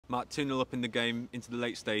Mark, 2-0 up in the game into the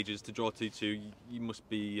late stages to draw 2-2. You must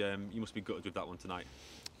be gutted with that one tonight.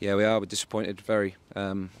 Yeah, we are. We're disappointed. Very.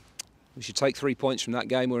 We should take 3 points from that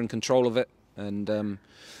game. We're in control of it, and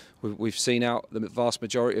we've seen out the vast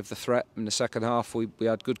majority of the threat in the second half. We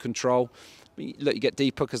had good control. Let you get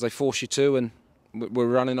deeper because they force you to, and we're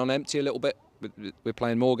running on empty a little bit. We're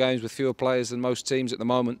playing more games with fewer players than most teams at the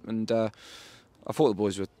moment, and I thought the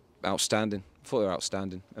boys were outstanding. I thought they were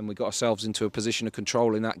outstanding, and we got ourselves into a position of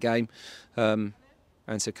control in that game, and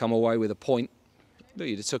to come away with a point. Look,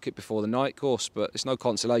 you'd have took it before the night, of course, but it's no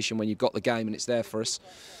consolation when you've got the game and it's there for us,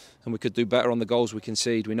 and we could do better on the goals we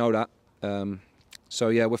concede. We know that. So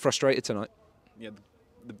yeah, we're frustrated tonight. Yeah,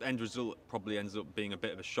 the end result probably ends up being a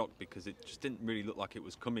bit of a shock because it just didn't really look like it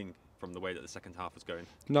was coming from the way that the second half was going.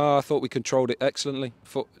 No, I thought we controlled it excellently.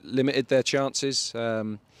 Limited their chances,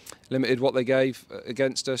 limited what they gave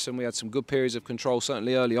against us, and we had some good periods of control,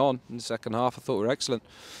 certainly early on in the second half. I thought we were excellent,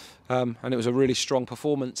 and it was a really strong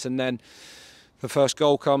performance. And then the first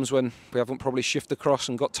goal comes when we haven't probably shifted across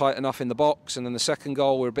and got tight enough in the box, and then the second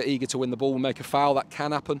goal, we're a bit eager to win the ball and make a foul. That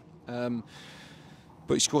can happen.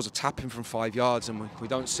 But he scores a tap in from 5 yards, and we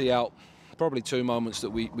don't see out probably two moments that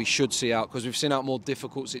we should see out, because we've seen out more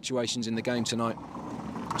difficult situations in the game tonight.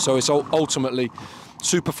 So it's ultimately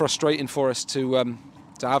super frustrating for us to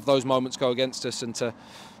have those moments go against us, and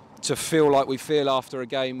to feel like we feel after a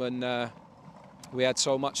game when we had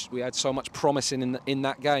so much promise in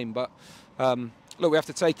that game. But look, we have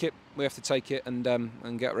to take it. We have to take it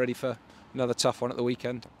and get ready for another tough one at the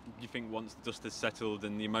weekend. Do you think once the dust has settled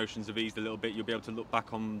and the emotions have eased a little bit, you'll be able to look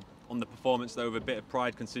back on the performance though with a bit of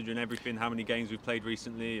pride, considering everything, how many games we've played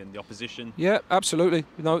recently and the opposition? Yeah, absolutely.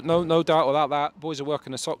 No doubt about that. Boys are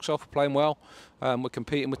working their socks off, we're playing well. We're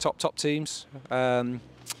competing with top teams. And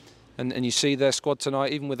you see their squad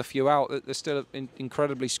tonight, even with a few out, they're still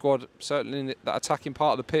incredibly squad. Certainly in that attacking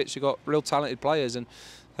part of the pitch, you've got real talented players. And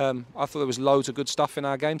I thought there was loads of good stuff in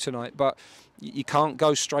our game tonight, but you can't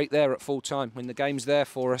go straight there at full time when the game's there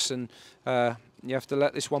for us, and you have to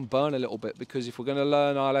let this one burn a little bit, because if we're going to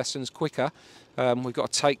learn our lessons quicker, we've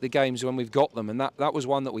got to take the games when we've got them, and that was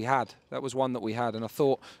one that we had. That was one that we had, and I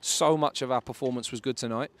thought so much of our performance was good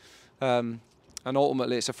tonight, and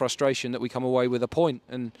ultimately it's a frustration that we come away with a point.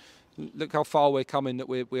 And look how far we're coming, that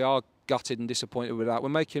we are gutted and disappointed with that. We're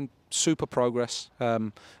making super progress.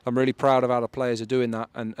 I'm really proud of how the players are doing that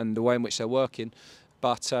and the way in which they're working.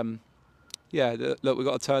 But yeah, look, we've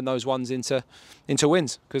got to turn those ones into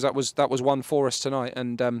wins, because that was one for us tonight.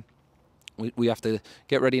 And we have to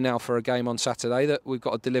get ready now for a game on Saturday that we've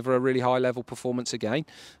got to deliver a really high level performance again,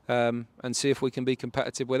 and see if we can be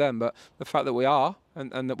competitive with them. But the fact that we are,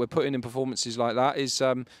 and that we're putting in performances like that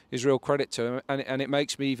is real credit to them, and it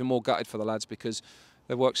makes me even more gutted for the lads, because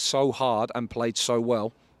they've worked so hard and played so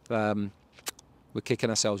well. We're kicking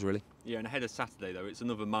ourselves, really. Yeah, and ahead of Saturday though, it's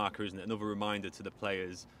another marker, isn't it? Another reminder to the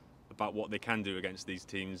players about what they can do against these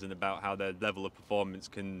teams, and about how their level of performance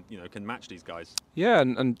can match these guys. Yeah,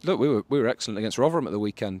 and look, we were excellent against Rotherham at the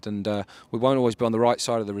weekend, and we won't always be on the right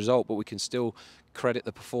side of the result, but we can still credit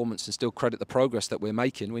the performance and still credit the progress that we're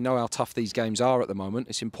making. We know how tough these games are at the moment.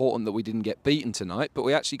 It's important that we didn't get beaten tonight, but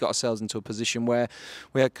we actually got ourselves into a position where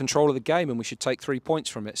we had control of the game, and we should take 3 points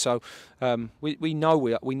from it. So we know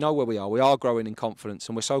where we are. We are growing in confidence,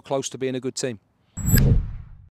 and we're so close to being a good team.